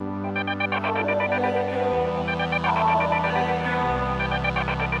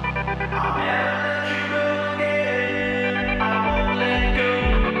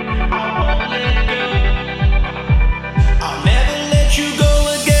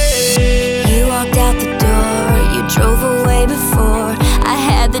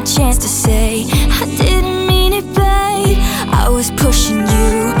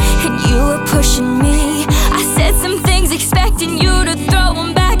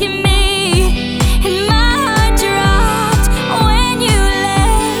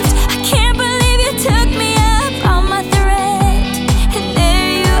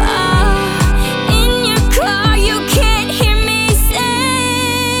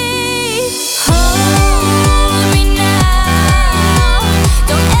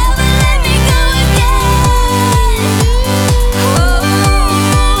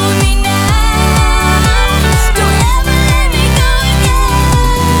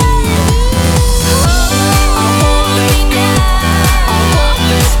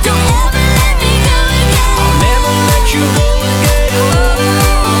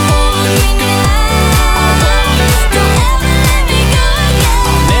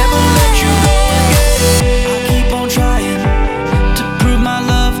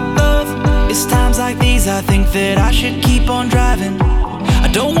that I should keep on driving. I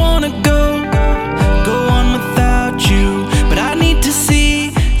don't wanna go on without you, but I need to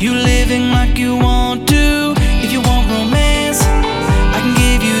see you living like you want to. If you want romance, I can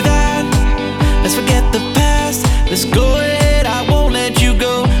give you that. Let's forget the past, let's go ahead, I won't let you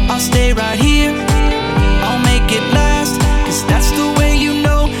go. I'll stay right here, I'll make it last, 'cause that's the way you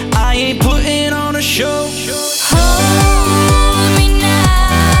know I ain't putting on a show.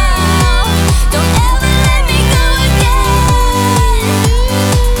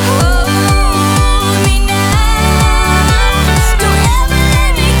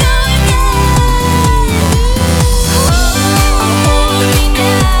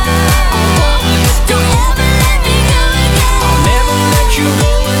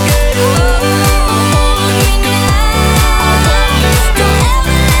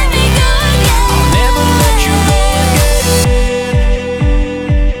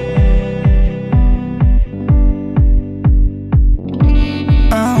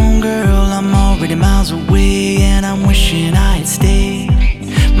 Miles away, and I'm wishing I had stayed.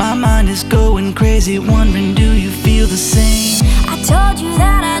 My mind is going crazy, wondering, do you feel the same? I told you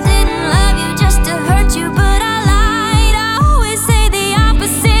that I didn't love you just to hurt you, but